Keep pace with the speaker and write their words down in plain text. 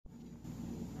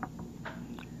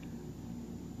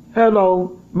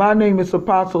Hello, my name is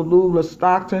Apostle Lula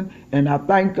Stockton, and I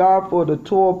thank God for the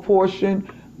Torah portion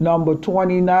number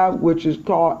 29, which is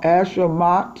called Asher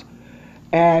Mot,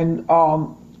 and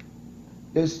the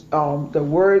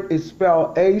word is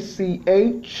spelled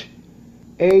Acharei,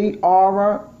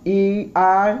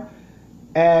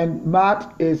 and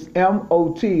Mot is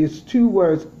M-O-T. It's two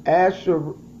words.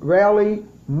 Ashereli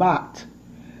Mot.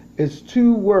 It's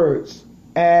two words,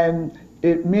 and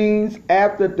it means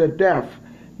after the death.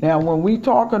 Now, when we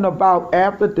talking about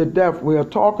after the death, we are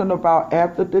talking about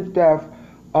after the death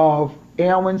of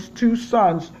Aaron's two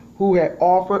sons who had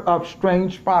offered up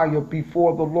strange fire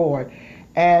before the Lord.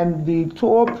 And the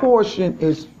Torah portion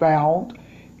is found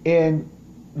in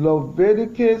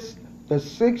Leviticus, the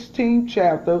 16th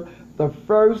chapter, the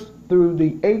 1st through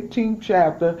the 18th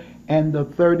chapter, and the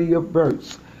 30th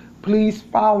verse. Please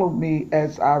follow me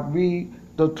as I read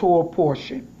the Torah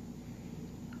portion.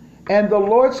 And the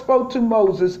Lord spoke to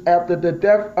Moses after the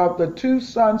death of the two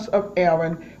sons of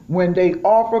Aaron, when they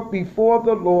offered before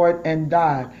the Lord and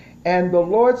died. And the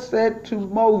Lord said to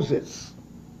Moses,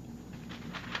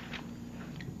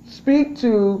 speak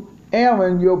to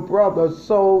Aaron your brother,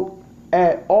 so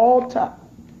at all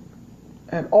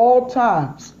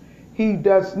times he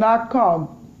does not come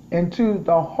into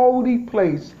the holy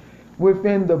place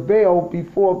within the veil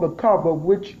before the cover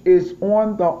which is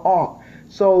on the ark,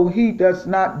 so he does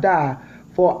not die.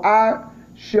 For I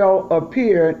shall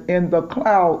appear in the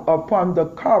cloud upon the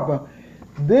cover.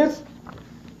 Thus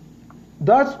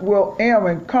will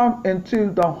Aaron come into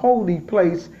the holy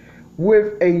place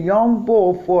with a young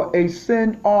bull for a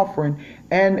sin offering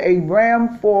and a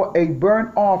ram for a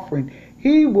burnt offering.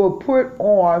 He will put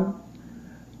on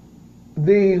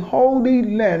the holy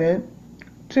linen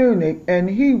tunic, and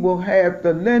he will have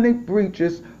the linen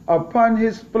breeches upon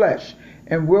his flesh,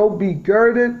 and will be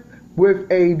girded with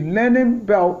a linen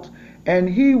belt, and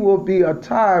he will be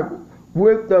attired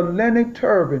with the linen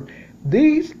turban.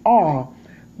 These are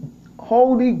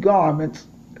holy garments.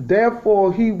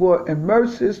 Therefore he will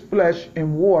immerse his flesh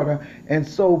in water, and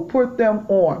so put them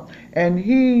on. And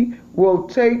he will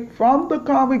take from the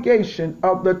congregation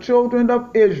of the children of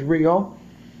Israel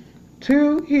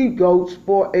 2 he-goats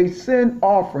for a sin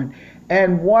offering,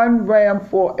 and 1 ram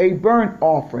for a burnt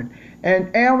offering.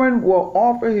 And Aaron will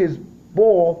offer his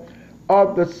bull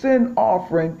of the sin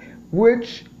offering,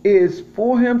 which is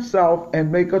for himself,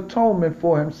 and make atonement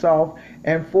for himself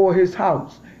and for his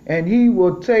house. And he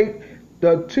will take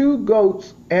the 2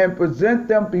 goats and present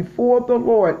them before the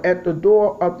Lord at the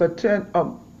door of the tent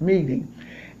of meeting.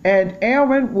 And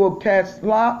Aaron will cast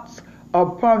lots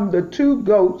upon the 2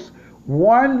 goats,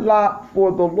 1 lot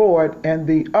for the Lord, and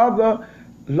the other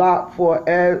lot for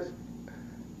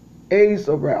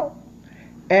Azarel.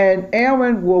 And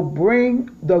Aaron will bring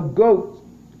the goat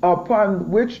upon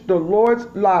which the Lord's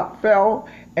lot fell,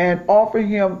 and offer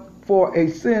him for a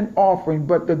sin offering.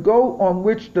 But the goat on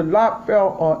which the lot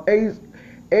fell on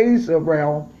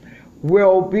Azarel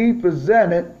will be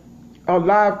presented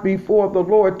alive before the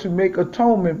Lord to make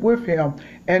atonement with him,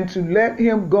 and to let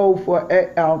him go for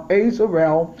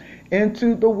Azarel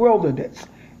into the wilderness.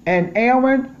 And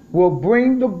Aaron will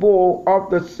bring the bull of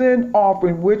the sin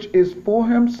offering, which is for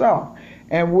himself,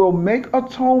 and will make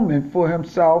atonement for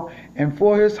himself and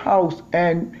for his house,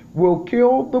 and will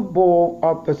kill the bull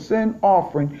of the sin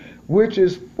offering, which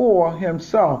is for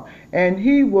himself. And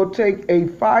he will take a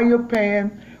fire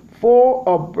pan full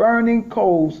of burning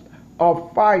coals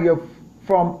of fire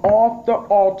from off the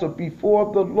altar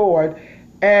before the Lord,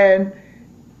 and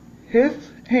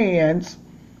his hands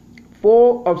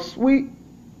full of sweet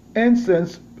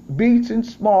incense beaten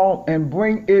small, and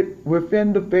bring it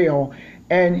within the veil.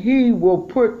 And he will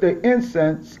put the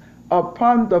incense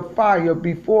upon the fire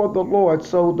before the Lord,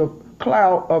 so the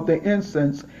cloud of the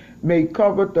incense may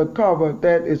cover the cover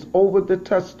that is over the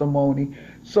testimony,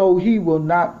 so he will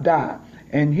not die.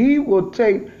 And he will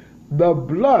take the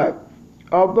blood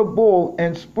of the bull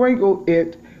and sprinkle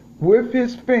it with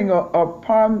his finger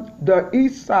upon the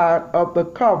east side of the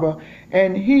cover,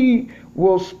 and he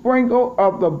will sprinkle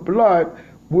of the blood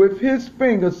with his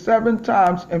finger 7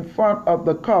 times in front of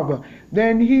the cover.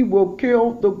 Then he will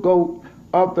kill the goat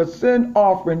of the sin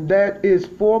offering that is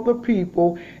for the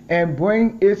people, and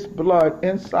bring its blood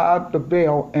inside the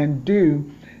veil, and do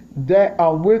that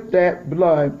with that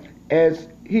blood as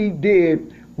he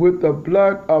did with the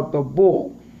blood of the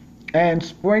bull, and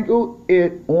sprinkle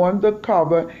it on the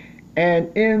cover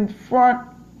and in front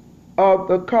of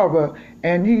the cover.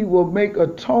 And he will make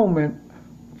atonement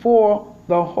for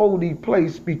the holy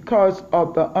place because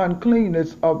of the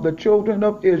uncleanness of the children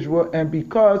of Israel, and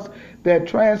because their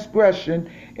transgression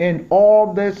in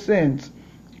all their sins.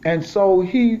 And so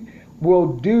he will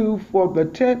do for the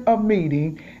tent of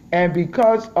meeting, and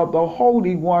because of the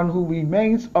Holy One who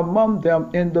remains among them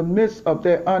in the midst of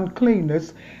their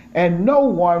uncleanness, and no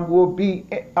one will be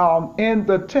in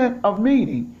the tent of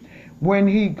meeting when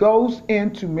he goes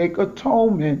in to make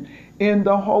atonement in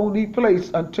the holy place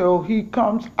until he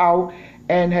comes out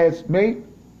and has made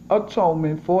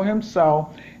atonement for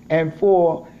himself and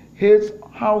for his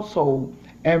household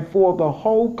and for the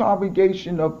whole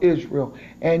congregation of Israel.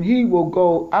 And he will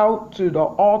go out to the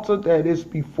altar that is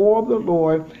before the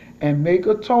Lord and make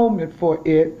atonement for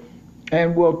it,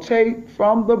 and will take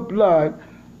from the blood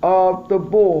of the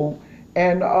bull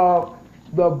and of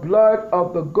the blood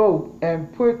of the goat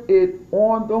and put it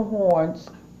on the horns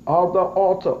of the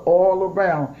altar all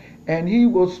around. And he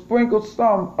will sprinkle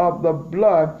some of the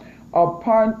blood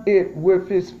upon it with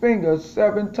his fingers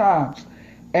 7 times,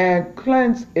 and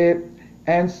cleanse it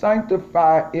and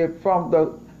sanctify it from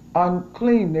the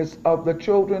uncleanness of the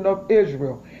children of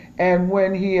Israel. And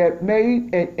when he had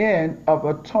made an end of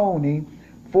atoning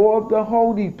for the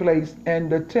holy place and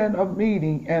the tent of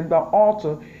meeting and the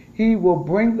altar, he will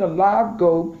bring the live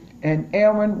goat, and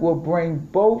Aaron will bring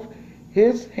both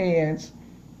his hands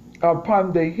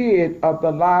upon the head of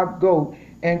the live goat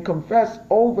and confess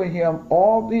over him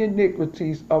all the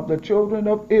iniquities of the children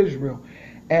of Israel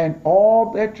and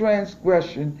all their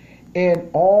transgression and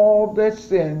all their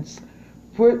sins,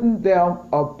 putting them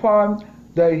upon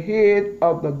the head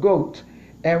of the goat,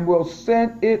 and will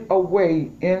send it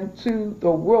away into the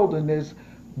wilderness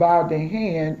by the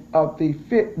hand of the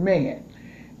fit man.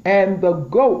 And the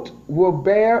goat will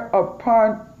bear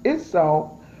upon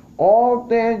itself all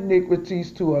their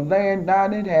iniquities to a land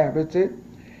not inhabited,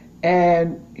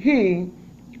 and he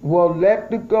will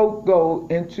let the goat go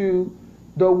into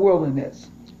the wilderness.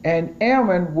 And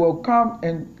Aaron will come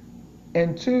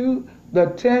into the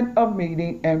tent of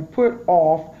meeting and put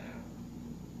off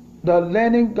the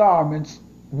linen garments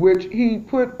which he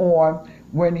put on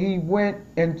when he went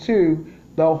into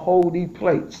the holy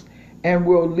place, and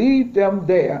will leave them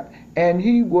there, and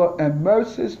he will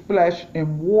immerse his flesh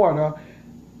in water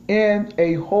in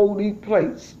a holy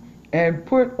place, and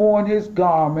put on his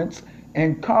garments,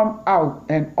 and come out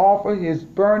and offer his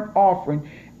burnt offering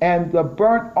and the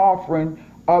burnt offering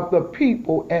of the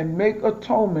people, and make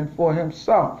atonement for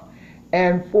himself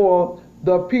and for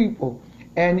the people.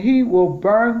 And he will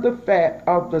burn the fat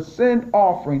of the sin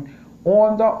offering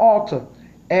on the altar.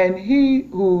 And he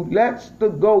who lets the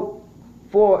goat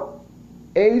for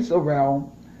Azarel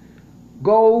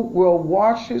go will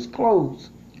wash his clothes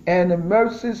and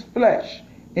immerse his flesh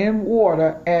in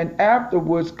water, and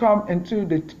afterwards come into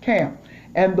the camp.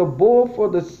 And the bull for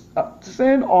the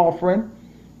sin offering,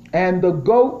 and the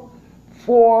goat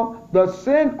for the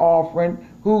sin offering,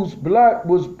 whose blood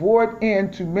was brought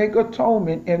in to make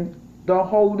atonement in the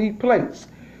holy place,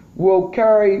 will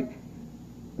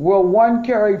one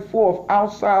carry forth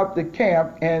outside the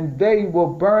camp, and they will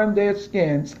burn their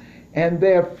skins and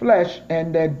their flesh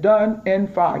and their dung in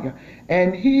fire.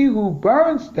 And he who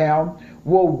burns them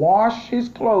will wash his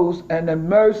clothes and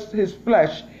immerse his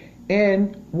flesh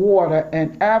in water,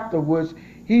 and afterwards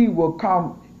he will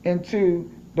come into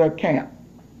the camp.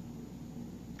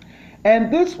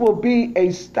 And this will be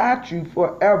a statute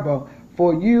forever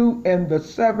for you. In the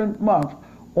 7th month,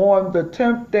 on the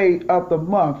 10th day of the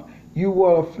month, you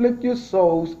will afflict your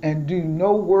souls and do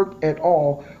no work at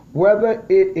all, whether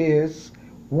it is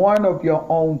one of your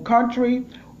own country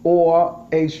or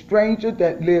a stranger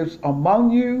that lives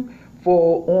among you.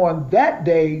 For on that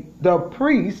day the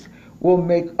priest will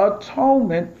make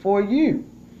atonement for you,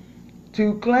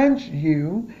 to cleanse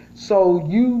you, so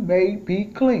you may be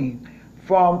clean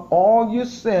from all your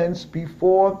sins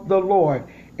before the Lord.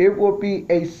 It will be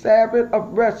a Sabbath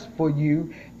of rest for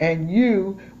you, and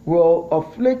you will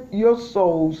afflict your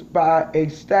souls by a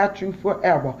statute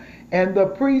forever. And the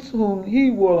priest whom he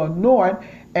will anoint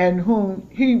and whom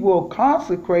he will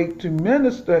consecrate to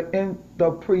minister in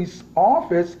the priest's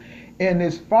office in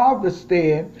his father's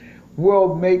stead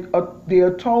will make the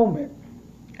atonement,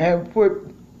 and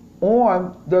put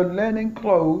on the linen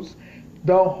clothes,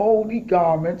 the holy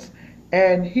garments,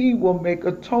 and he will make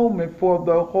atonement for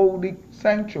the holy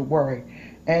sanctuary,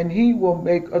 and he will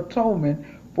make atonement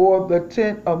for the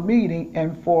tent of meeting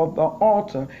and for the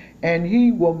altar, and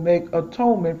he will make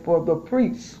atonement for the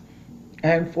priests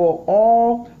and for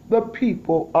all the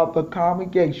people of the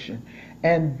congregation.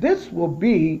 And this will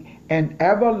be an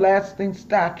everlasting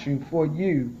statute for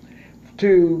you,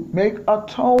 to make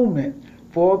atonement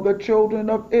for the children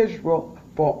of Israel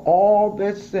for all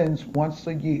their sins once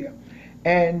a year.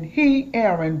 And he,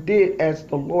 Aaron, did as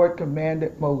the Lord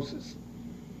commanded Moses.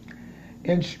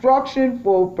 Instruction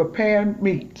for preparing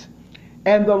meat.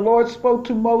 And the Lord spoke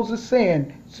to Moses,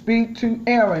 saying, Speak to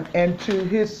Aaron and to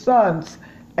his sons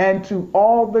and to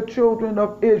all the children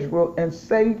of Israel, and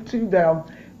say to them,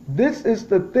 This is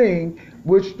the thing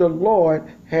which the Lord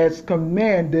has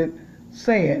commanded,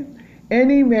 saying,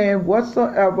 Any man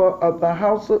whatsoever of the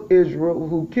house of Israel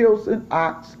who kills an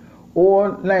ox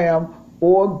or lamb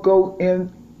or goat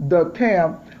in the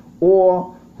camp,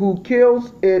 or who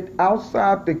kills it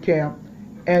outside the camp,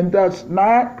 and does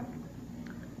not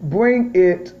bring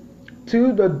it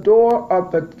to the door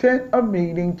of the tent of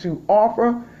meeting to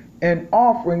offer an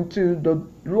offering to the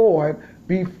Lord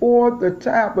before the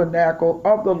tabernacle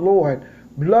of the Lord,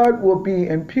 blood will be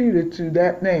imputed to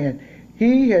that man.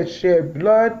 He has shed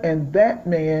blood, and that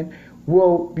man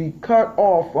will be cut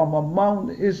off from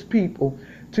among his people,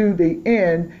 to the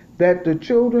end that the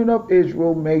children of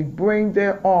Israel may bring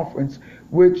their offerings,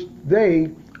 which they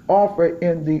offer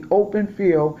in the open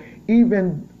field,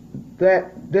 even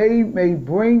that they may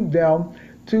bring them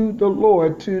to the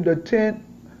Lord to the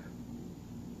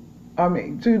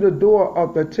door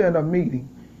of the tent of meeting,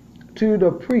 to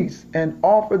the priests, and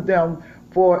offer them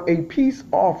for a peace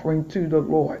offering to the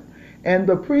Lord. And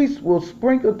the priest will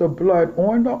sprinkle the blood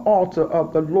on the altar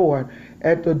of the Lord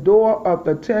at the door of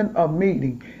the tent of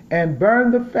meeting, and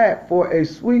burn the fat for a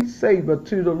sweet savor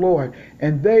to the Lord.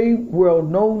 And they will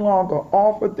no longer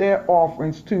offer their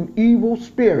offerings to evil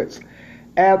spirits,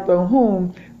 after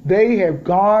whom they have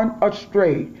gone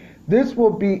astray. This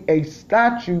will be a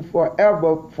statute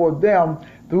forever for them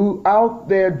throughout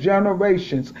their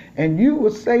generations. And you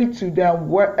will say to them,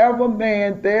 Wherever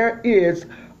man there is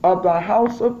of the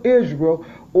house of Israel,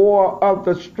 or of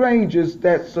the strangers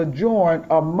that sojourn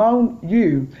among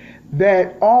you,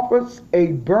 that offers a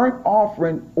burnt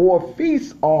offering or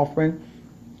feast offering,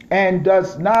 and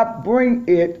does not bring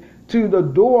it to the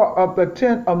door of the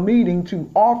tent of meeting to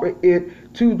offer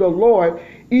it to the Lord,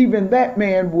 even that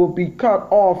man will be cut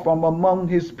off from among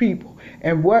his people.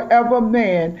 And wherever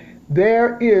man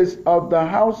there is of the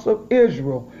house of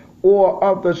Israel, or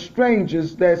of the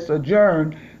strangers that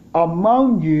sojourn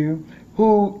among you,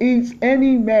 who eats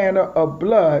any manner of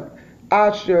blood,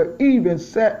 I shall even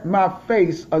set my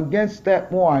face against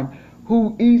that one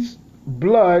who eats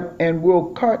blood, and will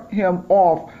cut him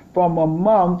off from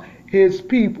among his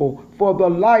people. For the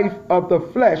life of the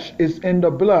flesh is in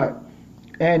the blood,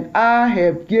 and I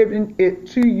have given it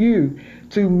to you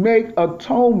to make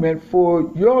atonement for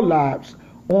your lives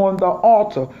on the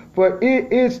altar. For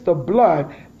it is the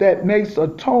blood that makes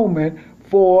atonement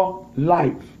for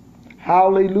life.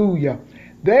 Hallelujah.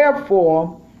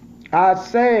 Therefore, I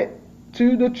said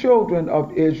to the children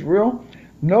of Israel,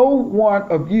 No one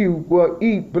of you will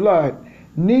eat blood,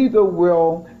 neither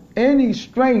will any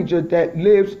stranger that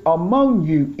lives among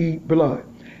you eat blood.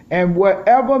 And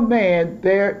wherever man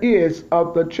there is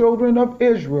of the children of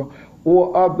Israel,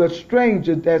 or of the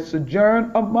stranger that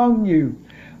sojourn among you,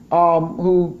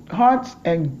 who hunts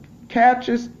and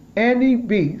catches any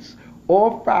beast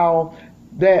or fowl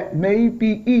that may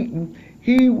be eaten,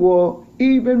 he will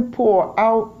even pour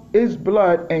out his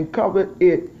blood and cover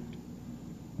it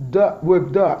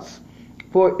with dust.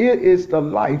 For it is the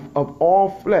life of all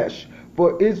flesh,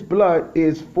 for its blood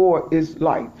is for its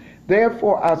life.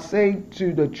 Therefore I say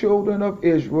to the children of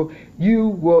Israel, You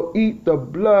will eat the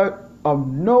blood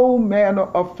of no manner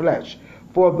of flesh,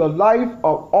 for the life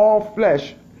of all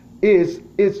flesh is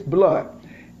its blood,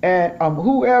 and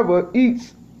whoever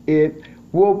eats it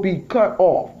will be cut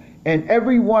off. And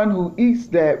everyone who eats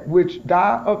that which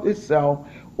died of itself,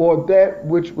 or that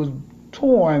which was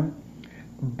torn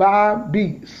by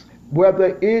beasts,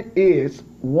 whether it is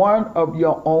one of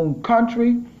your own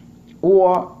country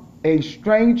or a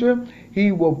stranger,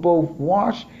 he will both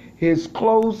wash his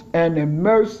clothes and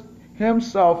immerse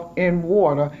himself in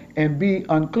water, and be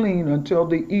unclean until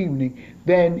the evening.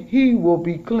 Then he will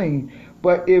be clean.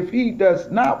 But if he does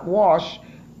not wash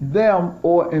them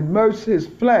or immerse his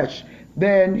flesh,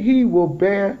 then he will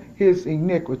bear his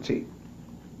iniquity.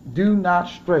 Do not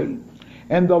stray.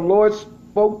 And the Lord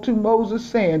spoke to Moses,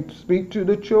 saying, Speak to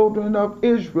the children of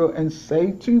Israel, and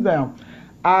say to them,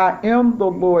 I am the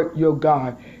Lord your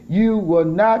God. You will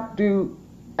not do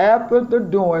after the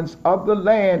doings of the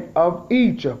land of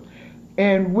Egypt,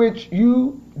 in which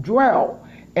you dwell,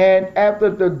 and after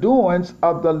the doings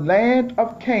of the land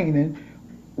of Canaan,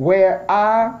 where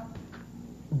I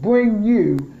bring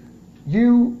you,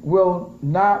 you will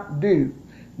not do,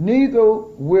 neither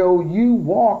will you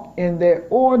walk in their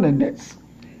ordinances.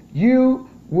 You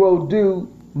will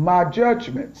do my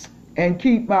judgments, and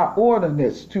keep my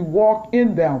ordinances to walk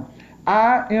in them.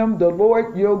 I am the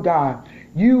Lord your God.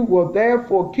 You will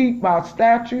therefore keep my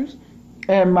statutes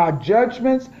and my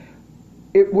judgments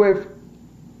with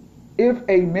If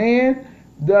a man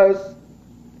does,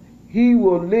 he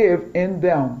will live in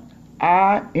them.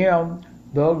 I am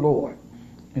the Lord.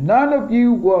 And none of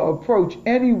you will approach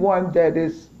anyone that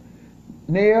is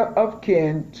near of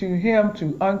kin to him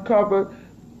to uncover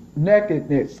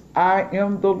nakedness. I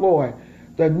am the Lord.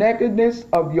 The nakedness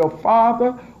of your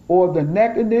father or the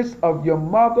nakedness of your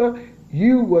mother,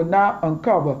 you will not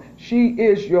uncover. She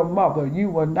is your mother. You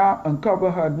will not uncover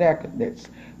her nakedness.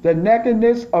 The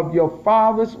nakedness of your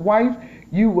father's wife,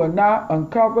 you will not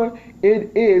uncover.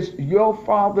 It is your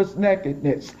father's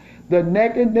nakedness. The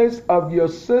nakedness of your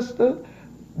sister,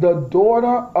 the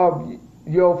daughter of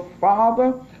your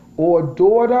father, or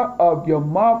daughter of your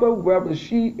mother, whether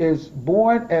she is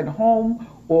born at home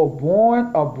or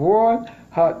born abroad,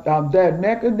 their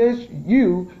nakedness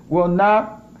you will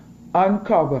not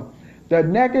uncover. The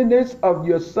nakedness of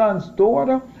your son's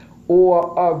daughter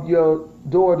or of your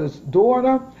daughter's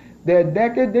daughter, their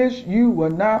nakedness you will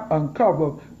not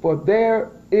uncover, for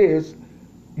there is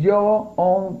your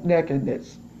own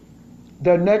nakedness.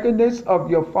 The nakedness of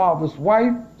your father's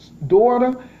wife's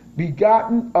daughter,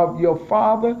 begotten of your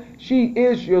father, she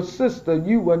is your sister.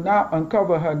 You will not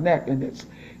uncover her nakedness.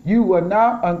 You will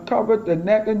not uncover the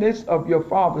nakedness of your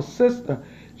father's sister.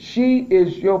 She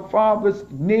is your father's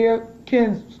near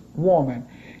kinswoman.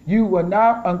 You will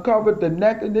not uncover the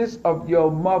nakedness of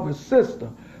your mother's sister,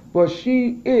 for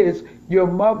she is your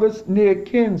mother's near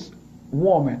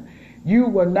kinswoman. You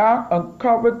will not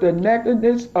uncover the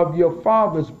nakedness of your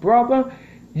father's brother.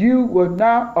 You will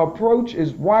not approach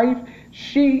his wife.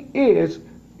 She is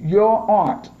your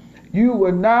aunt. You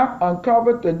will not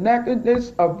uncover the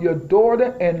nakedness of your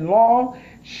daughter-in-law.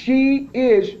 She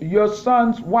is your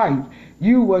son's wife.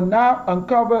 You will not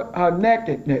uncover her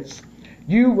nakedness.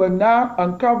 You will not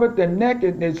uncover the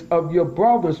nakedness of your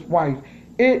brother's wife.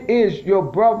 It is your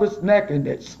brother's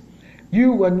nakedness.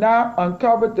 You will not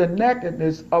uncover the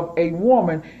nakedness of a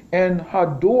woman and her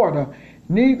daughter.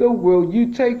 Neither will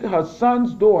you take her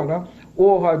son's daughter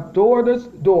or her daughter's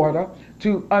daughter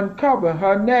to uncover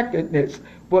her nakedness,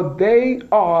 for they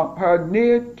are her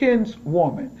near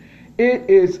kinswoman. It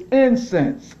is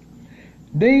incense.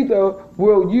 Neither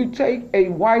will you take a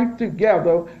wife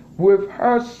together with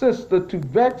her sister to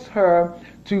vex her,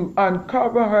 to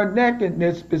uncover her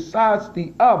nakedness besides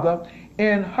the other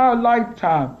in her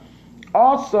lifetime.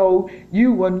 Also,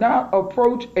 you will not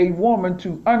approach a woman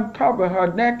to uncover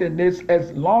her nakedness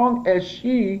as long as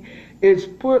she is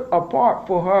put apart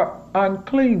for her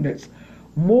uncleanness.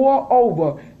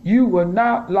 Moreover, you will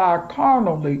not lie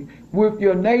carnally with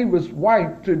your neighbor's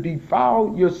wife to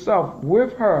defile yourself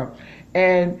with her,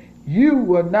 and you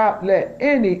will not let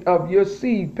any of your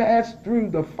seed pass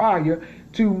through the fire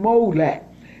to Molech.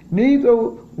 Neither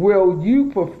will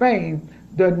you profane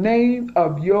the name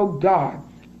of your God.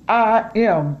 I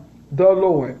am the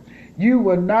Lord. You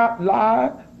will not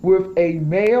lie with a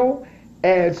male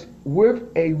as with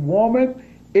a woman.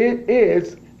 It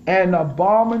is an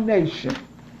abomination.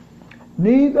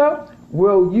 Neither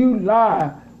will you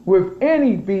lie with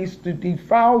any beast to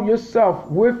defile yourself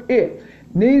with it.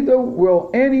 Neither will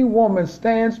any woman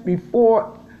stand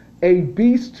before a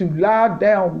beast to lie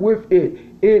down with it.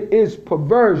 It is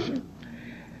perversion.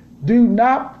 Do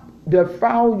not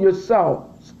defile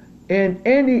yourselves in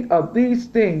any of these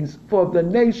things, for the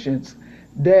nations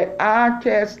that I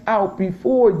cast out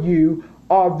before you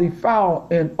are defiled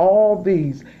in all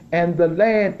these, and the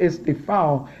land is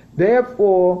defiled.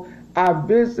 Therefore I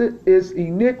visit its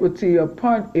iniquity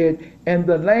upon it, and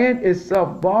the land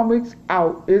itself vomits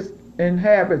out its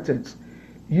inhabitants.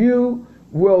 You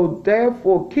will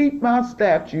therefore keep my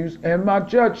statutes and my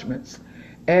judgments,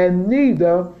 and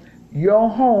neither your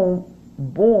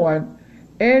homeborn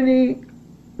any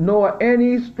nor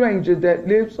any stranger that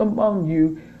lives among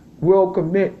you will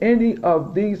commit any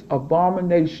of these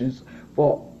abominations.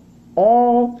 For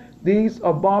all these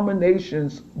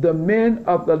abominations the men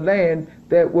of the land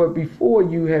that were before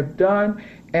you have done,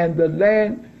 and the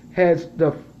land has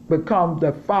become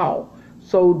defiled.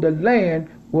 So the land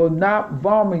will not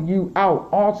vomit you out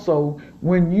also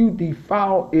when you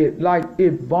defile it, like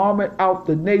it vomit out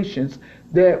the nations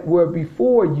that were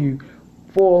before you.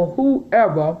 For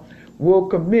whoever will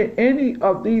commit any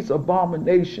of these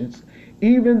abominations,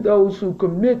 even those who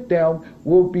commit them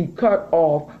will be cut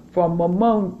off from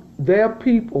among their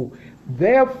people.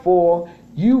 Therefore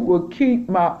you will keep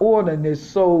my ordinance,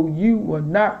 so you will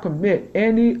not commit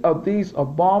any of these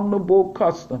abominable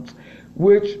customs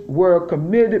which were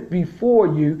committed before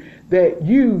you, that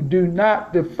you do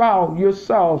not defile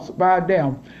yourselves by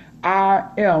them. I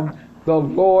am the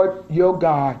Lord your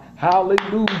God.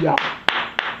 Hallelujah.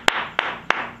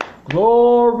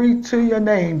 Glory to your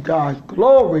name, God.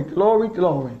 Glory, glory,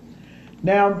 glory.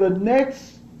 Now the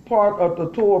next part of the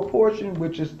Torah portion,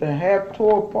 which is the half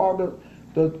Torah part of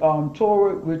the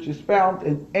Torah, which is found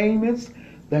in Amos,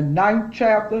 the 9th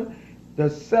chapter, the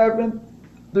 7th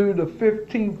through the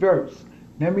 15th verse.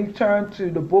 Let me turn to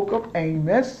the book of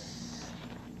Amos.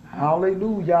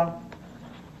 Hallelujah.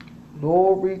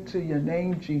 Glory to your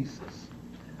name, Jesus.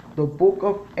 The book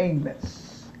of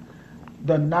Amos,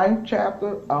 the 9th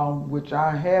chapter, which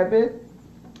I have it.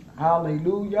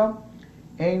 Hallelujah.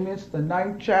 Amos, the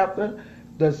 9th chapter,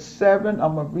 the 7th.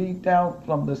 I'm going to read down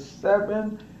from the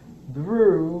 7th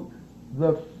through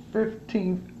the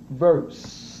 15th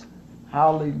verse.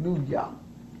 Hallelujah.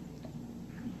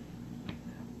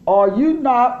 Are you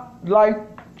not like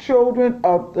children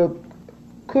of the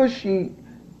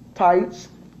Cushites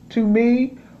to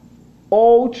me,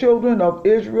 O children of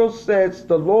Israel, says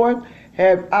the Lord?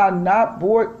 Have I not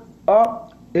brought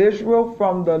up Israel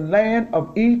from the land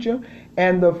of Egypt,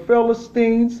 and the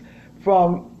Philistines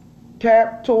from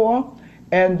Captor,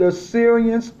 and the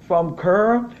Syrians from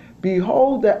Ker?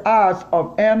 Behold, the eyes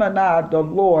of Anani the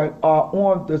Lord are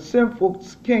on the sinful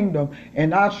kingdom,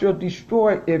 and I shall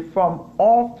destroy it from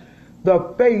off the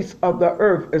face of the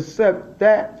earth, except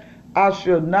that I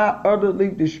shall not utterly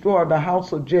destroy the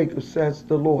house of Jacob, says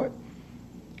the Lord.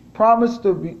 Promise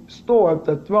to restore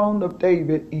the throne of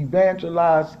David,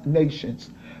 evangelize nations.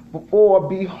 For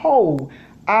behold,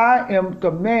 I am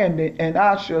commanded, and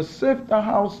I shall sift the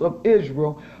house of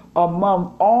Israel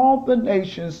among all the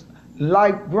nations,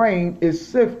 like grain is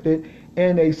sifted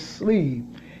in a sieve.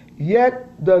 Yet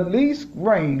the least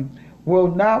grain will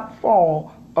not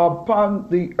fall upon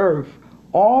the earth.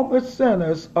 All the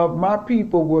sinners of my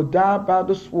people will die by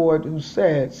the sword, who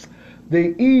says,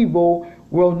 the evil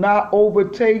will not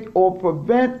overtake or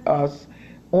prevent us.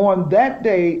 On that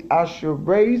day I shall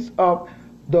raise up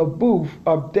the booth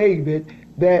of David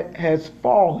that has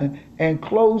fallen, and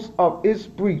close up its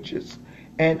breaches.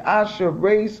 And I shall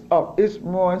raise up its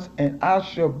ruins, and I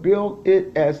shall build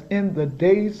it as in the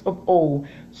days of old,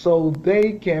 so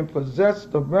they can possess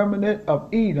the remnant of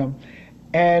Edom,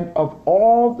 and of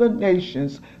all the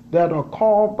nations that are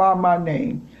called by my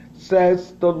name,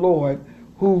 says the Lord,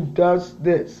 who does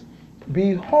this.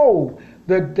 Behold,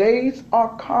 the days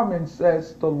are coming,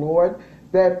 says the Lord,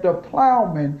 that the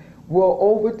plowman will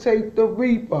overtake the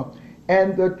reaper,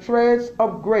 and the treads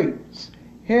of grapes,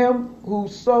 him who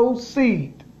sows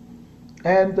seed.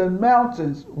 And the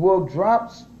mountains will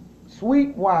drop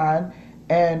sweet wine,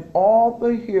 and all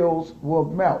the hills will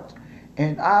melt.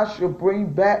 And I shall bring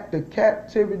back the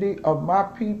captivity of my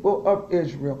people of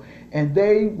Israel, and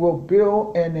they will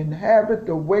build and inhabit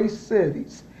the waste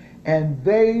cities, and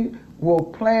they will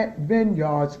plant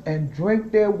vineyards and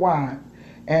drink their wine,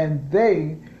 and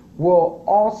they will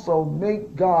also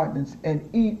make gardens and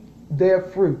eat their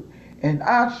fruit. And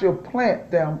I shall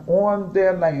plant them on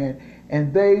their land,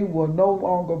 and they will no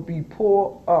longer be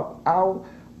pulled up out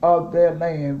of their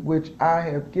land, which I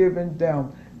have given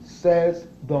them, says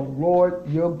the Lord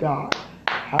your God.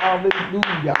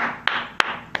 Hallelujah.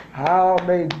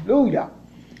 Hallelujah.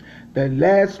 The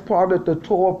last part of the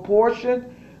Torah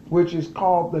portion, which is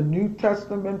called the New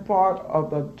Testament part of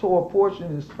the Torah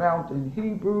portion, is found in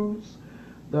Hebrews,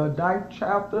 the 9th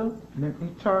chapter. Let me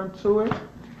turn to it.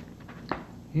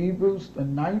 Hebrews, the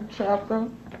 9th chapter.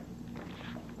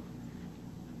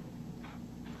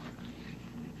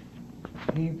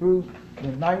 Hebrews, the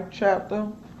 9th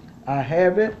chapter. I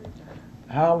have it.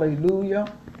 Hallelujah.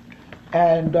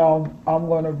 And I'm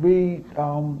going to read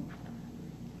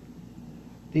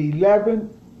the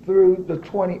 11th through the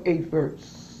 28th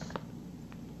verse.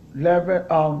 9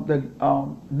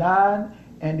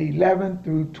 and 11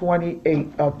 through 28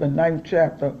 of the 9th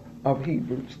chapter of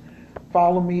Hebrews.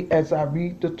 Follow me as I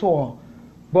read the Torah.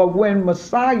 But when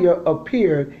Messiah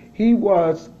appeared, he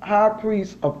was high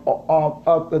priest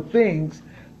of the things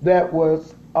that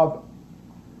was of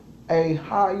a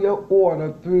higher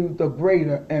order through the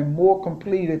greater and more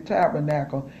completed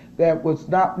tabernacle that was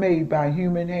not made by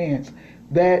human hands,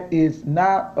 that is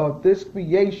not of this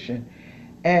creation,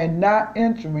 and not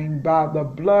entering by the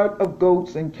blood of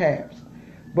goats and calves.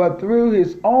 But through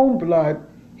his own blood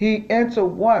he entered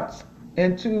once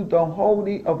into the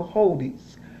Holy of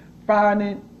Holies,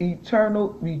 finding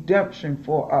eternal redemption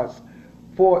for us.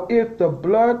 For if the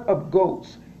blood of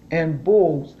goats and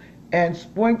bulls and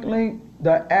sprinkling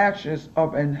the ashes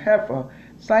of an heifer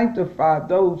sanctify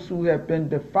those who have been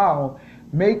defiled,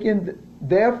 making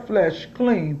their flesh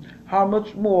clean, how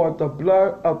much more the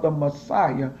blood of the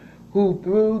Messiah, who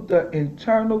through the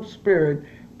eternal Spirit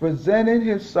presented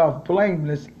himself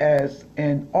blameless as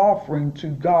an offering to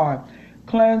God,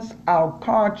 cleanse our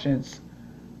conscience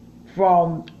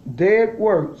from dead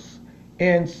works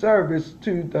in service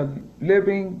to the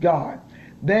living God.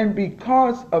 Then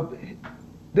because of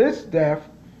this death,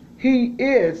 he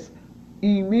is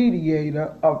a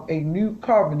mediator of a new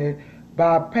covenant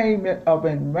by payment of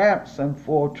a ransom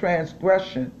for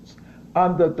transgressions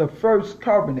under the first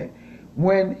covenant.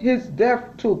 When his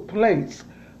death took place,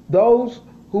 those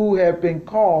who have been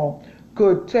called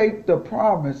could take the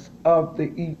promise of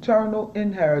the eternal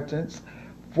inheritance,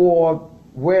 for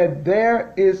where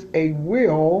there is a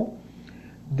will,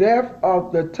 death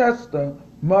of the testator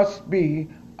must be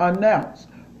announced.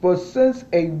 For since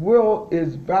a will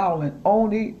is valid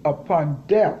only upon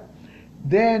death,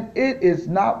 then it is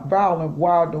not valid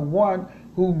while the one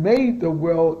who made the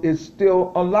will is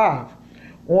still alive.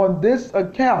 On this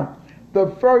account, the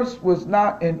first was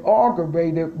not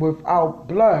inaugurated without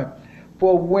blood.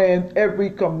 For when every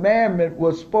commandment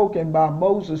was spoken by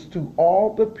Moses to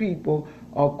all the people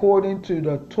according to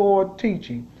the Torah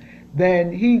teaching,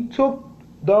 then he took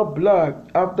the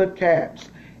blood of the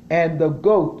calves and the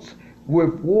goats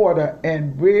with water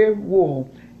and red wool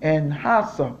and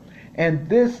hyssop, and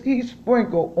this he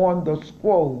sprinkled on the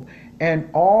scroll, and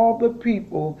all the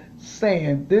people,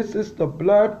 saying, This is the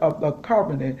blood of the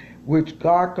covenant which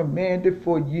God commanded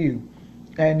for you.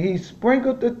 And he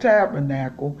sprinkled the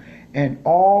tabernacle and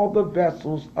all the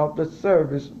vessels of the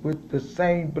service with the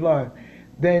same blood.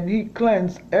 Then he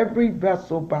cleansed every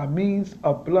vessel by means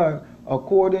of blood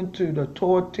according to the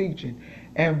Torah teaching,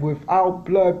 and without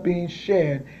blood being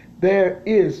shed, there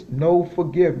is no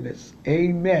forgiveness.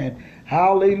 Amen.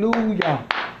 Hallelujah.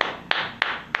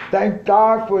 Thank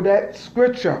God for that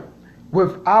scripture.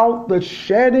 Without the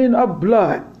shedding of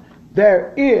blood,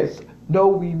 there is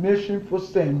no remission for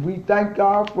sin. We thank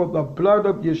God for the blood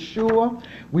of Yeshua.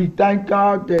 We thank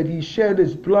God that he shed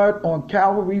his blood on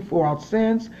Calvary for our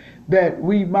sins, that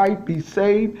we might be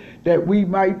saved, that we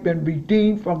might be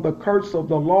redeemed from the curse of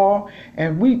the law.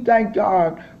 And we thank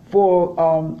God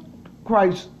for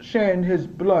Christ sharing his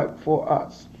blood for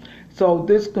us. So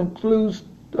this concludes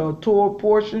the Torah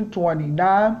portion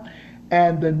 29,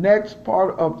 and the next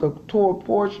part of the Torah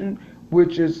portion,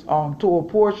 which is Torah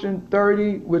portion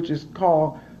 30, which is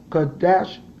called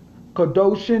Kadoshin,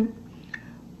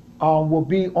 will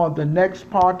be on the next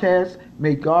podcast.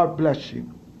 May God bless you.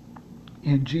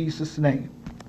 In Jesus' name.